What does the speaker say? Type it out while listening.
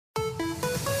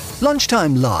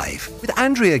Lunchtime Live with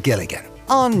Andrea Gilligan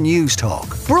on News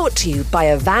Talk. Brought to you by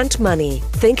Avant Money.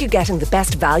 Think you're getting the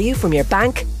best value from your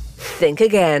bank? Think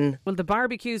again. Well, the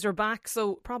barbecues are back,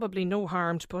 so probably no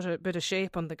harm to put a bit of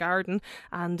shape on the garden.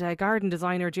 And garden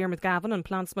designer Diarmuid Gavin and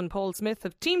plantsman Paul Smith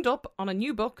have teamed up on a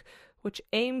new book which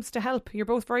aims to help. You're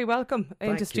both very welcome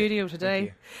into studio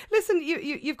today. Listen,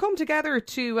 you've come together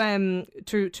to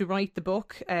write the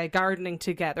book, Gardening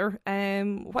Together.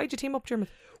 Why did you team up, Diarmuid?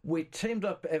 We teamed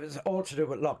up, it was all to do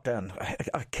with lockdown.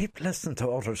 I keep listening to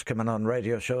authors coming on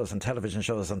radio shows and television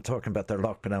shows and talking about their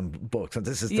lockdown books, and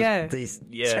this is the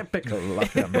typical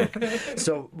lockdown book.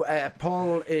 So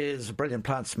Paul is a brilliant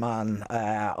plantsman.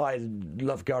 I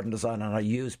love garden design and I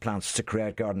use plants to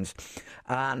create gardens,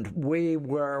 and we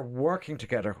were working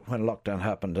together when lockdown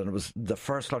happened, and the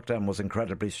first lockdown was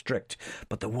incredibly strict,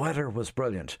 but the weather was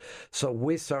brilliant. So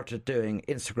we started doing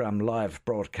Instagram live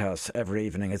broadcasts every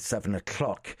evening at 7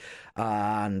 o'clock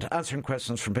and answering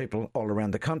questions from people all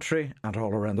around the country and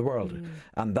all around the world.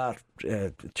 And that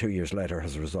 2 years later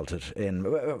has resulted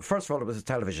in, first of all, it was a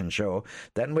television show.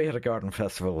 Then we had a garden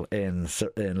festival in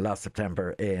last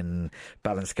September in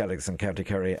Ballinskelligs in County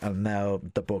Kerry, and now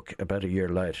the book about a year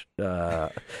late.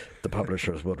 The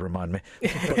publishers would remind me,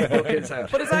 but the book is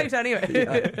out. But it's out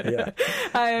anyway. Yeah.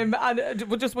 And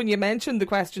just when you mentioned the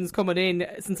questions coming in,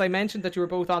 since I mentioned that you were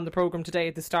both on the programme today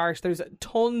at the start, there's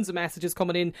tons of messages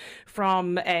coming in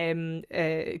from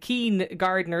keen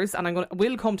gardeners, and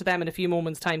we'll come to them in a few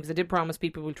moments' time, because I did promise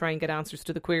people we'll try and get answers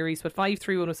to the queries. But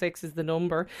 53106 is the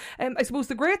number. I suppose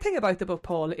the great thing about the book,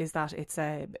 Paul, is that it's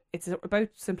about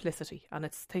simplicity, and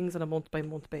it's things on a month by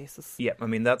month basis. Yeah, I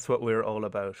mean, that's what we're all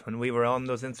about. When we were on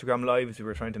those Instagram lives, we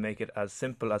were trying to make it as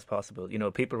simple as possible. You know,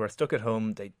 people were stuck at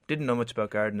home, they didn't know much about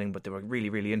gardening, but they were really,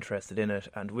 really interested in it,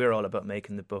 and we're all about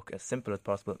making the book as simple as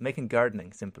possible, making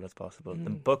gardening simple as possible. The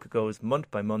book goes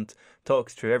month by month,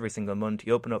 talks through every single month.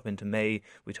 You open up into May,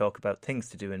 we talk about things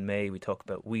to do in May, we talk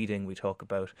about weeding, we talk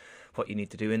about what you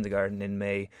need to do in the garden in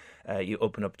May. You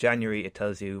open up January, it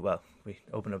tells you, that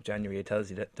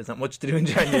there's not much to do in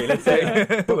January, let's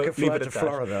say. Book a flight to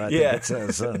Florida, I think it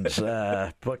says, and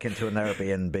book into an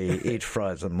Airbnb, eat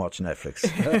fries and watch Netflix.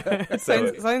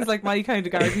 Sounds like my kind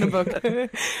of gardening book.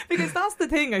 Because that's the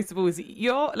thing, I suppose.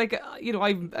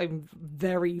 I'm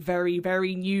very, very,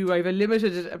 very new. I have a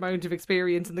limited amount of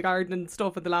experience in the garden and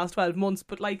stuff in the last 12 months,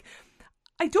 but I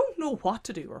don't know what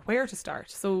to do or where to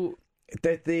start. So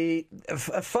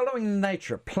following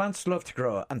nature, plants love to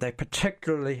grow, and they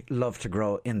particularly love to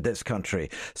grow in this country.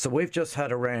 So we've just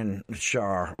had a rain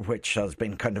shower which has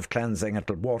been kind of cleansing.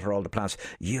 It'll water all the plants.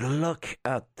 You look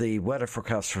at the weather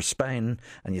forecast for Spain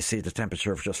and you see the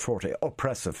temperature of just 40.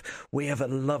 Oppressive. We have a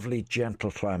lovely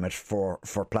gentle climate for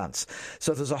plants.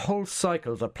 So there's a whole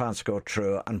cycle that plants go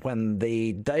through, and when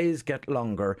the days get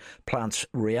longer, plants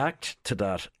react to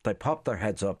that. They pop their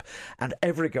heads up, and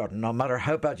every garden, no matter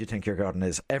how bad you think your garden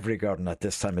is, every garden at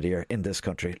this time of the year in this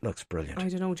country looks brilliant. I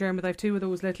don't know, Diarmuid, I have two of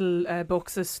those little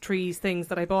buxus trees things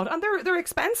that I bought, and they're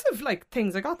expensive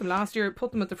things. I got them last year,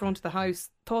 put them at the front of the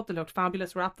house, thought they looked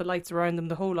fabulous, wrapped the lights around them,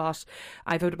 the whole lot.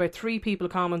 I've had about 3 people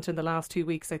comment in the last 2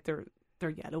 weeks they're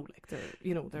yellow,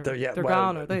 they're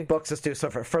gone, are they? Buxus do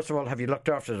suffer. First of all, have you looked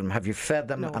after them? Have you fed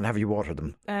them? No. And have you watered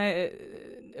them?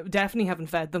 Definitely haven't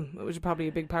fed them, which is probably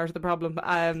a big part of the problem.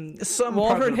 Some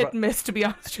water and hit and miss, to be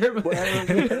honest. Well,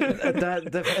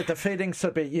 the feeding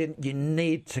should be, you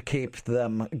need to keep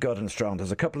them good and strong.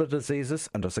 There's a couple of diseases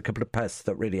and there's a couple of pests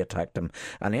that really attack them,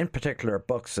 and in particular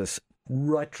Buxus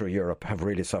right through Europe have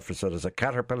really suffered. So there's a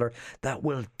caterpillar that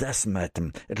will decimate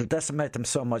them. It'll decimate them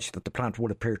so much that the plant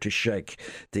will appear to shake.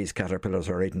 These caterpillars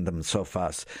are eating them so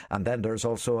fast. And then there's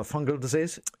also a fungal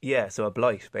disease. Yeah, so a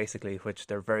blight, basically, which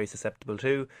they're very susceptible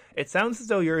to. It sounds as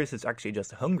though yours is actually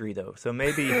just hungry, though. So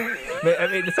maybe,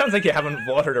 it sounds like you haven't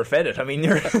watered or fed it. I mean,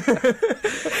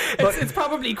 it's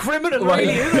probably criminal,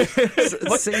 really, isn't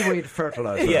it? Seaweed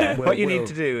fertiliser. Yeah, what you need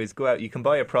to do is go out. You can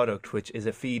buy a product which is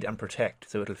a feed and protect.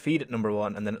 So it'll feed it number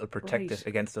one, and then it'll protect it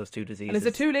against those two diseases. And is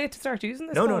it too late to start using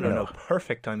this? No.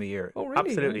 Perfect time of year. Oh, really?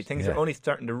 Absolutely. Right. Things are only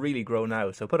starting to really grow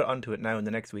now. So put it onto it now in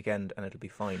the next weekend, and it'll be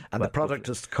fine. And the product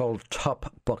is called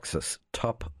Top Buxus.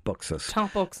 Top Buxus.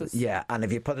 Top Buxus. Yeah, and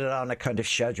if you put it on a kind of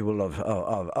schedule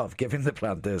of giving the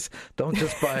plant this, don't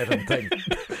just buy it and think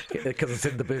because it's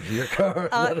in the boot of your car.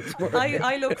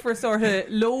 I look for sort of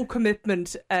low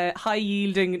commitment, high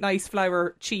yielding, nice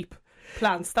flower, cheap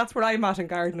plants. That's where I'm at in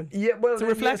gardening. Yeah, well, it's a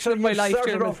reflection of my life.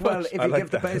 Well, if you give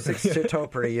the basics to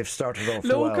topiary, you've started off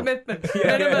low commitment,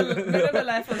 minimal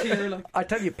effort here. I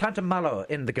tell you, plant a mallow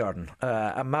in the garden.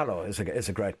 A mallow is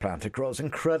a great plant. It grows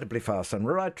incredibly fast, and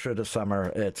right through the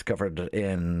summer, it's covered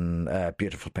in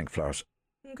beautiful pink flowers.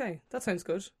 Okay, that sounds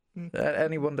good.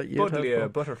 Anyone that you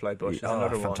Buddleia butterfly bush is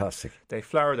another fantastic. One. They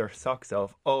flower their socks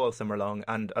off all summer long,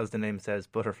 and as the name says,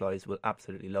 butterflies will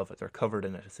absolutely love it. They're covered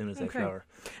in it as soon as they flower.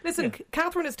 Listen,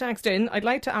 Catherine has texted in. I'd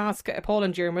like to ask Paul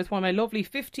and Diarmuid why my lovely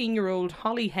 15-year-old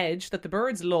holly hedge that the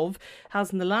birds love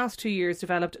has in the last 2 years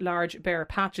developed large bare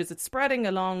patches. It's spreading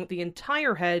along the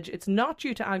entire hedge. It's not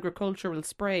due to agricultural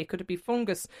spray. Could it be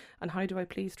fungus? And how do I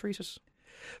please treat it?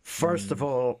 First of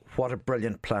all, what a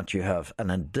brilliant plant you have. An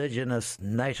indigenous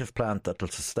native plant that will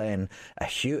sustain a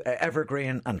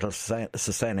evergreen and will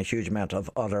sustain a huge amount of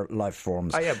other life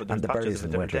forms. Yeah, but and the berries in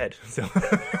the winter. Dead, so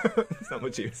it's not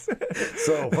much use.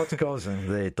 So what's causing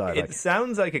the dieback? It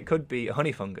sounds like it could be a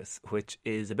honey fungus, which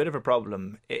is a bit of a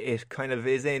problem. It kind of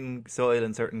is in soil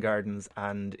in certain gardens,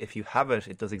 and if you have it,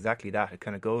 it does exactly that. It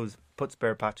kind of puts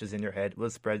bare patches in your head,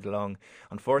 will spread along.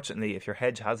 Unfortunately, if your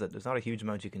hedge has it, there's not a huge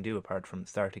amount you can do apart from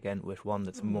start again with one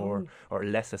that's more or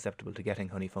less susceptible to getting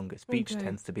honey fungus. Beech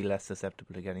tends to be less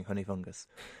susceptible to getting honey fungus,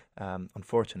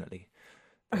 unfortunately.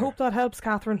 I hope that helps,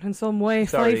 Catherine, in some way.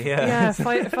 Sorry,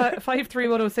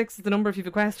 53106 is the number if you have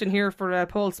a question here for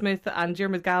Paul Smith and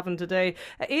Diarmuid Gavin today.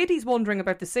 Adie's wondering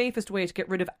about the safest way to get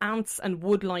rid of ants and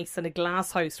wood lice in a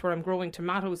glass house where I'm growing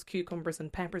tomatoes, cucumbers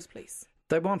and peppers, please.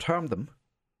 They won't harm them.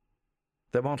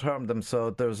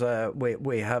 So there's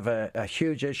we have a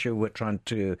huge issue with trying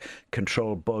to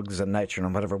control bugs and nature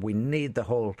and whatever. We need the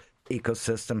whole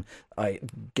ecosystem. I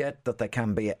get that they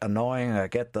can be annoying. I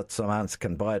get that some ants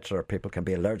can bite or people can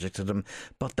be allergic to them,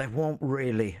 but they won't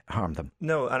really harm them.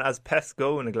 No, and as pests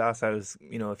go in a glasshouse,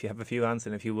 if you have a few ants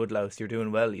and a few woodlouse, you're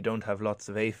doing well. You don't have lots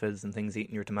of aphids and things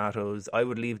eating your tomatoes. I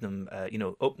would leave them,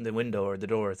 open the window or the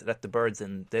doors, let the birds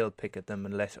in, they'll pick at them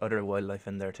and let other wildlife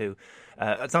in there too.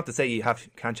 It's not to say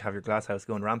can't have your glasshouse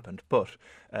going rampant, but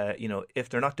if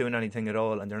they're not doing anything at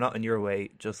all and they're not in your way,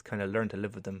 just kind of learn to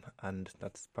live with them, and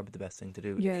that's probably the best thing to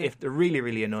do. Yeah. If they're really,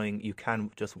 really annoying, you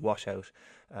can just wash out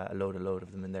a load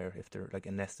of them in there if they're like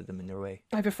a nest of them in your way.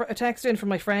 I have a text in from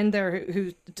my friend there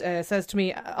who says to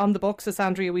me, on the books, says,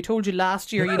 Andrea, we told you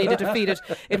last year you needed to feed it.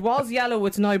 It was yellow,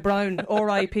 it's now brown.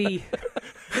 R.I.P.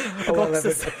 Well,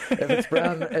 if it's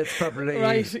brown, it's probably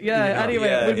right. Yeah. Anyway,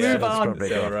 we'll move on.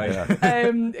 So, right.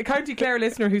 A County Clare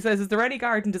listener who says, is there any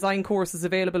garden design courses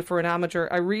available for an amateur?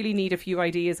 I really need a few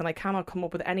ideas and I cannot come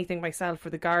up with anything myself for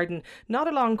the garden. Not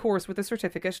a long course with a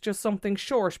certificate, just something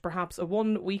short, perhaps a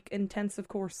 1 week intensive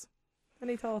course.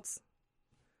 Any thoughts?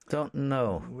 Don't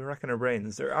know. We're racking our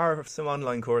brains. There are some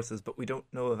online courses, but we don't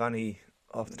know of any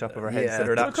off the top of our heads that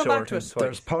are that short.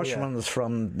 There's posh ones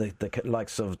from the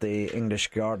likes of the English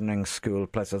gardening school,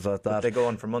 places like that. But they go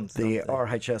on for months. The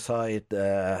RHSI,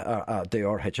 the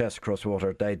RHS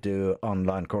Crosswater, they do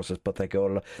online courses, but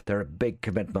they're a big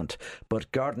commitment.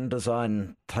 But garden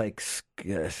design takes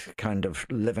kind of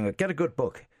living. Get a good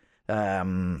book.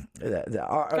 Gardening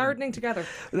together.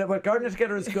 Well, gardening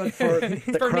together is good for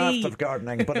the craft of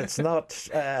gardening, but it's not.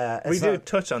 We do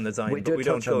touch on design, but we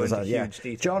don't go into huge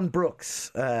detail. John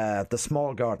Brooks, The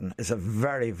Small Garden, is a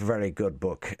very, very good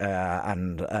book,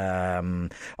 and one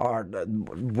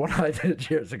I did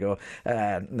years ago,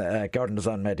 Garden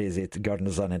Design Made Easy, Garden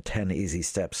Design in 10 Easy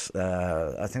Steps.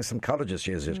 I think some colleges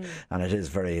use it, and it is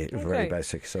very, very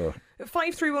basic. So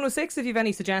 53106 if you have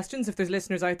any suggestions, if there's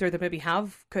listeners out there that maybe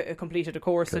have completed a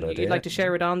course and you'd like to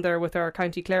share it on there with our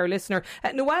County Clare listener.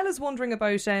 Noelle is wondering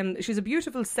about she's a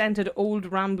beautiful scented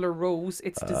old Rambler rose.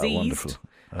 It's diseased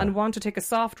and want to take a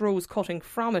soft rose cutting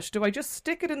from it. Do I just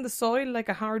stick it in the soil like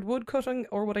a hard wood cutting,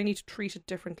 or would I need to treat it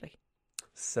differently?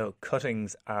 So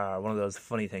cuttings are one of those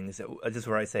funny things. This is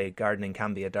where I say gardening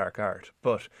can be a dark art.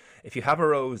 But if you have a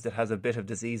rose that has a bit of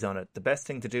disease on it, the best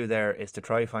thing to do there is to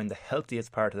try find the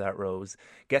healthiest part of that rose,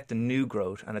 get the new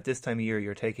growth. And at this time of year,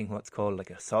 you're taking what's called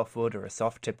like a softwood or a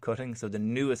soft tip cutting. So the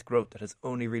newest growth that has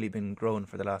only really been grown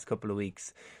for the last couple of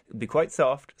weeks. It'll be quite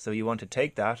soft. So you want to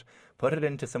take that, put it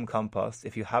into some compost.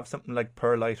 If you have something like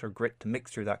perlite or grit to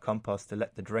mix through that compost to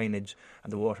let the drainage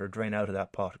and the water drain out of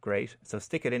that pot, great. So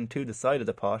stick it into the side of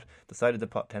the pot. The side of the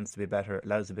pot tends to be better. It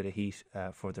allows a bit of heat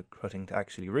for the cutting to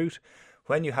actually root.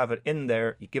 When you have it in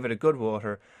there, you give it a good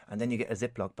water, and then you get a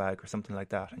Ziploc bag or something like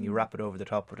that, and you wrap it over the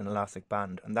top with an elastic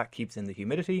band, and that keeps in the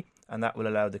humidity, and that will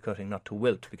allow the cutting not to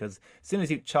wilt, because as soon as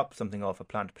you chop something off a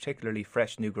plant, particularly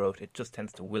fresh new growth, it just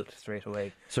tends to wilt straight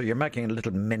away. So you're making a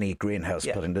little mini greenhouse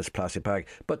putting this plastic bag,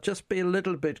 but just be a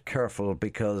little bit careful,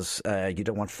 because you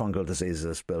don't want fungal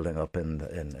diseases building up in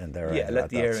there. Yeah,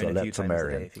 let the air in a few times a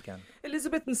day if you can.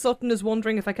 Elizabeth in Sutton is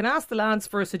wondering if I can ask the lads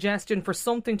for a suggestion for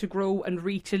something to grow and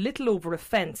reach a little over a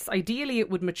fence. Ideally it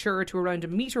would mature to around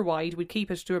 1 metre wide. We'd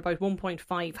keep it to about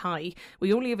 1.5 high.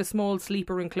 We only have a small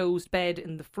sleeper enclosed bed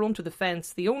in the front of the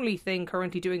fence. The only thing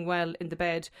currently doing well in the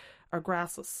bed are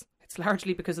grasses. It's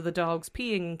largely because of the dogs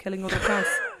peeing and killing other plants.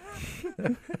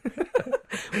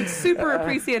 We'd super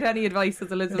appreciate any advice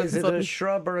as Elizabeth. Is it a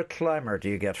shrub or a climber do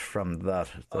you get from that?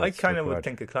 I kind of would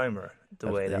think a climber,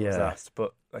 the way that was asked,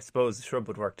 but I suppose the shrub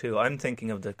would work too. I'm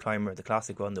thinking of the climber, the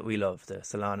classic one that we love, the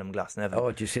Solanum Glasnevin.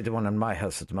 Oh, do you see the one in my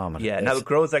house at the moment? Yeah, now it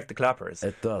grows like the clappers.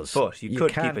 It does. But you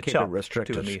could keep it chopped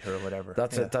restricted to 1 metre or whatever.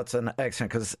 That's an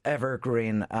excellent, because it's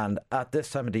evergreen, and at this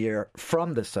time of the year,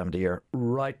 from this time of the year,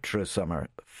 right through summer,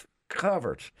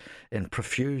 covered in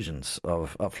profusions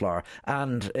of flower,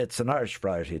 and it's an Irish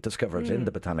variety discovered in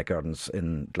the Botanic Gardens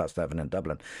in Glasnevin in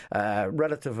Dublin.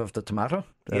 Relative of the tomato.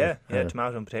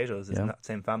 Tomato and potatoes is in that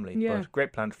same family. Yeah. But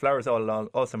great plant, flowers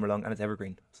all summer long, and it's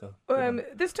evergreen. So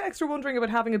this texter wondering about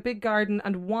having a big garden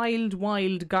and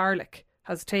wild garlic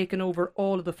has taken over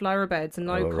all of the flower beds and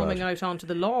now coming out onto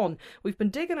the lawn. We've been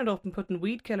digging it up and putting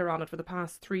weed killer on it for the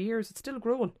past 3 years. It's still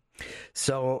growing.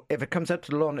 So if it comes out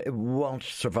to the lawn, it won't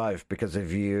survive, because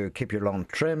if you keep your lawn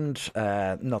trimmed,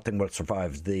 nothing will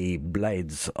survive the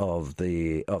blades of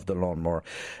the lawnmower.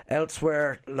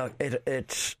 Elsewhere, look,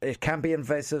 it can be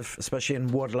invasive, especially in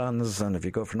woodlands, and if you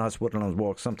go for nice woodland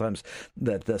walks, sometimes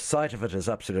the sight of it is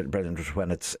absolutely brilliant when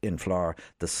it's in flower.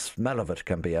 The smell of it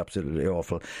can be absolutely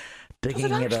awful. Does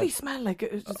it actually smell like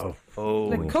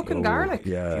like cooking garlic?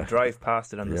 Yeah. If you drive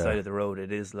past it on the side of the road,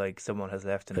 it is like someone has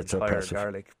left an entire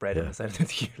garlic bread on the side of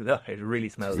the It really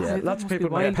smells. Yeah, lots of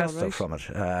people make pesto from it.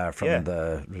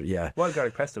 Wild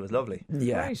garlic pesto is lovely.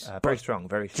 Yeah, very strong,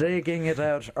 very strong. Digging it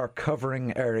out or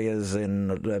covering areas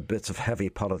in bits of heavy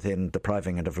polythene,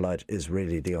 depriving it of light, is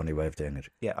really the only way of doing it.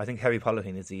 Yeah, I think heavy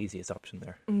polythene is the easiest option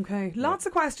there. Okay, lots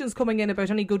of questions coming in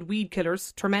about any good weed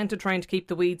killers. Tormented trying to keep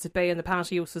the weeds at bay in the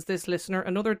patio, says this listener.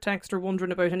 Another texter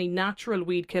wondering about any natural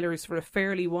weed killers for a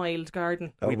fairly wild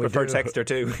garden. We prefer texter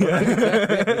too.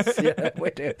 Yeah, we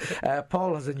do.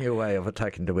 Paul has a new way of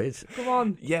attacking the weeds. Go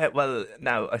on. Yeah, well,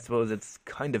 now I suppose it's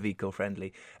kind of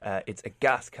eco-friendly. It's a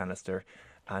gas canister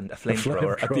and a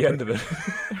flamethrower at the end of it.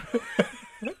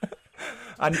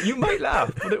 And you might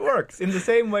laugh, but it works. In the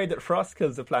same way that frost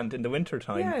kills a plant in the winter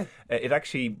time, it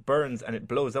actually burns and it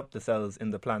blows up the cells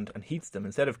in the plant and heats them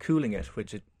instead of cooling it,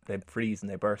 which they freeze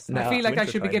and they burst. I feel like I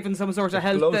should be given some sort of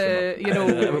health,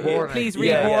 please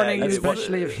read warning.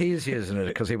 Especially if he's using it,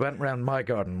 because he went round my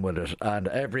garden with it, and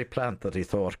every plant that he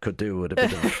thought could do with a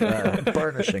bit of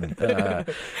burnishing,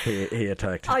 he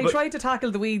attacked. I tried to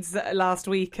tackle the weeds last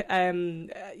week.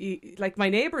 Like my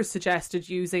neighbours suggested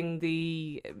using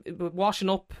the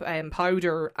washing up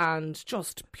powder and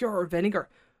just pure vinegar.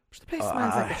 The place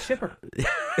smells like a shipper.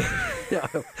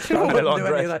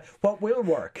 What will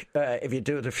work if you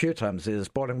do it a few times is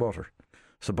boiling water.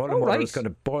 So boiling water is going to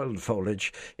boil the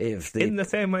foliage. In the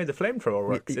same way the flamethrower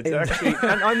works. It's actually,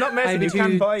 and I'm not messing. You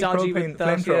can buy propane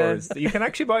flamethrowers. You can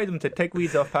actually buy them to take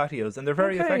weeds off patios, and they're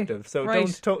very effective. So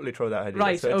don't totally throw that idea.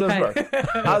 Right, so it does work.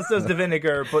 As does the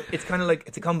vinegar, but it's kind of like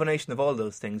it's a combination of all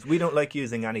those things. We don't like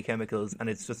using any chemicals, and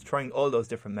it's just trying all those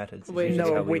different methods. We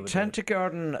tend to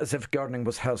garden as if gardening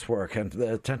was housework, and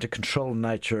tend to control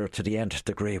nature to the nth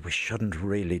degree. We shouldn't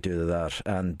really do that.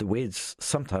 And the weeds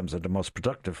sometimes are the most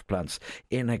productive plants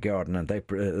in a garden, and they,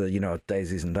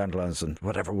 daisies and dandelions and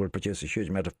whatever will produce a huge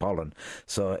amount of pollen.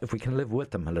 So if we can live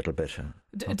with them a little bit.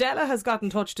 Della has got in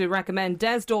touch to recommend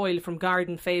Des Doyle from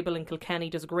Garden Fable in Kilkenny.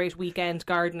 Does a great weekend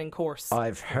gardening course.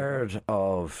 I've heard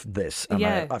of this, and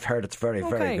I've heard it's very,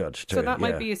 very good too. So that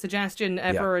might be a suggestion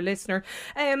for a listener.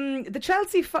 The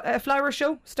Chelsea Flower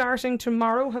Show starting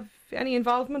tomorrow. Have any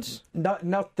involvement?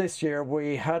 Not this year.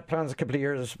 We had plans a couple of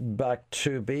years back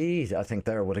to be, I think,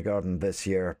 there with a garden this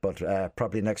year, but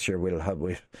probably next year we're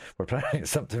planning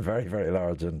something very, very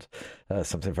large and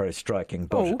something very striking.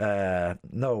 But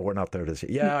no, we're not there this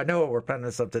year. Yeah, I know, we're planning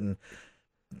something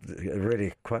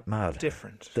really quite mad.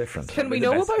 Different. Can we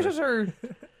know about it, or?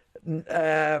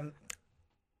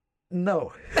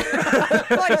 No.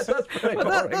 That's that.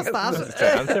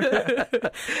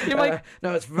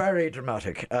 No, it's very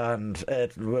dramatic, and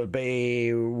it will be.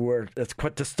 It's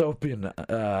quite dystopian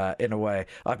in a way.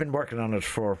 I've been working on it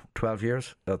for 12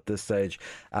 years at this stage,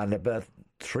 and about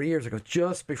 3 years ago,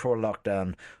 just before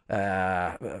lockdown,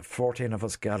 14 of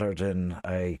us gathered in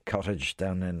a cottage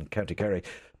down in County Kerry,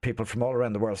 people from all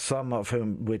around the world, some of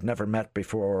whom we'd never met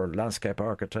before, landscape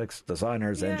architects,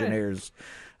 designers, engineers,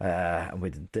 and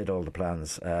we did all the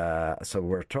plans. So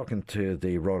we're talking to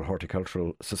the Royal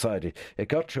Horticultural Society. It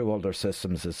got through all their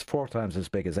systems. It's 4 times as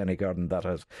big as any garden that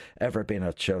has ever been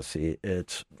at Chelsea.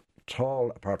 It's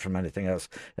tall apart from anything else.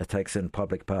 It takes in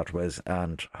public pathways,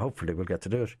 and hopefully we'll get to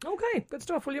do it. Okay, good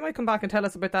stuff. Well, you might come back and tell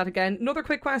us about that again. Another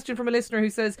quick question from a listener who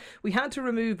says, we had to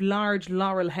remove large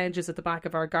laurel hedges at the back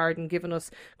of our garden, giving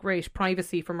us great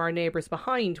privacy from our neighbours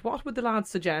behind. What would the lads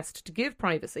suggest to give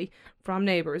privacy from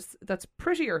neighbours that's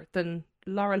prettier than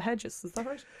laurel hedges? Is that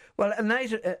right? Well, an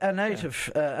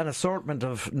assortment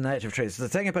of native trees. The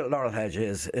thing about laurel hedge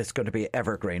is it's going to be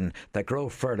evergreen. They grow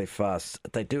fairly fast.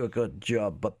 They do a good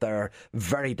job, but they're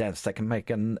very dense. They can make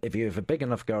if you have a big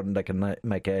enough garden, they can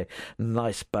make a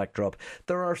nice backdrop.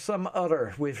 There are some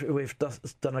other. We've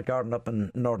done a garden up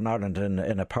in Northern Ireland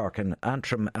in a park in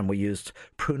Antrim, and we used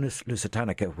Prunus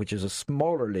lusitanica, which is a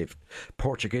smaller leaf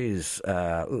Portuguese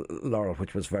laurel,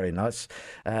 which was very nice.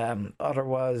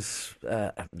 Otherwise,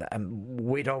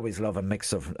 we'd always love a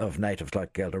mix of natives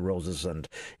like Guelder roses and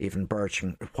even birch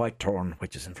and whitethorn,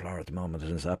 which is in flower at the moment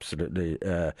and is absolutely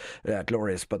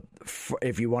glorious. But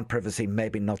if you want privacy,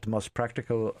 maybe not the most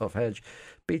practical of hedge.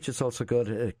 Beech is also good.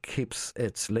 It keeps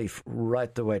its leaf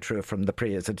right the way through from the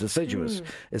pre. It's a deciduous.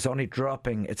 It's only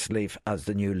dropping its leaf as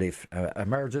the new leaf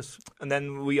emerges. And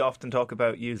then we often talk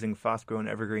about using fast-growing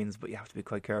evergreens, but you have to be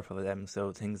quite careful with them.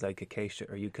 So things like acacia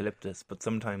or eucalyptus, but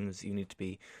sometimes you need to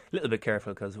be a little bit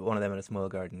careful because one of them in a small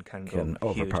garden can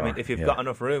go huge. I mean, if you've got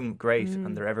enough room, great,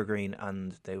 and they're evergreen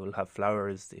and they will have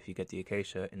flowers if you get the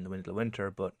acacia in the middle of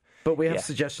winter. But we have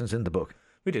suggestions in the book.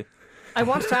 We do. I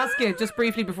wanted to ask you, just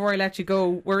briefly before I let you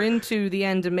go, we're into the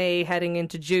end of May, heading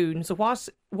into June. So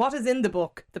what is in the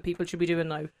book that people should be doing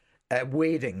now?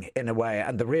 Weeding, in a way.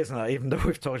 And the reason, even though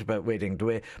we've talked about weeding,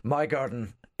 my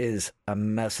garden is a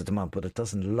mess at the moment, but it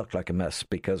doesn't look like a mess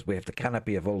because we have the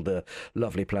canopy of all the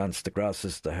lovely plants, the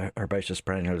grasses, the herbaceous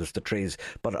perennials, the trees,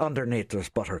 but underneath there's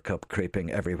buttercup creeping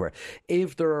everywhere.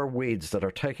 If there are weeds that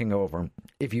are taking over,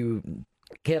 if you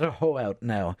get a hoe out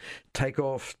now, take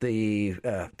off the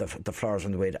flowers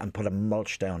and the weed and put a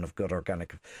mulch down of good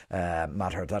organic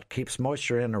matter that keeps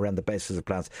moisture in around the bases of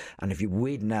plants. And if you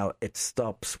weed now, it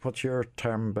stops. What's your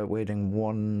term about weeding?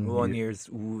 1 year's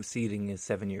seeding is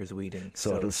 7 years weeding.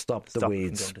 So it'll stop the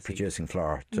weeds producing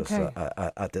flower just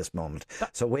at this moment.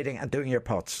 So weeding and doing your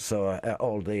pots. So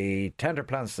all the tender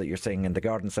plants that you're seeing in the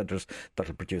garden centres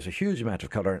that'll produce a huge amount of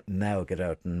colour now get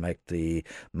out and make the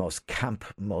most camp,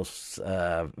 most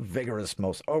vigorous,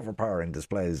 most overpowering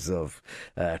displays of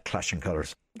clashing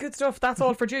colours. Good stuff. That's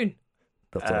all for June.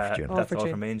 That's all for June. That's all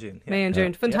for May and June. May and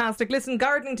June. Fantastic. Listen,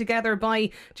 Gardening Together by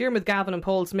Diarmuid Gavin and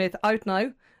Paul Smith, out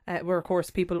now. Where of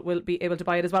course people will be able to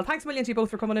buy it as well. Thanks a million to you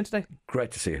both for coming in today. Great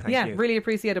to see you. Thank you. Really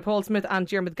appreciate it. Paul Smith and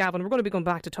Diarmuid Gavin. We're going to be going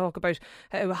back to talk about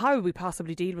how we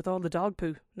possibly deal with all the dog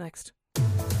poo next.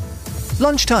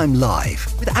 Lunchtime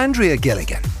Live with Andrea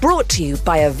Gilligan. Brought to you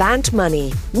by Avant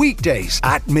Money. Weekdays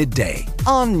at midday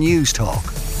on News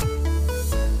Talk.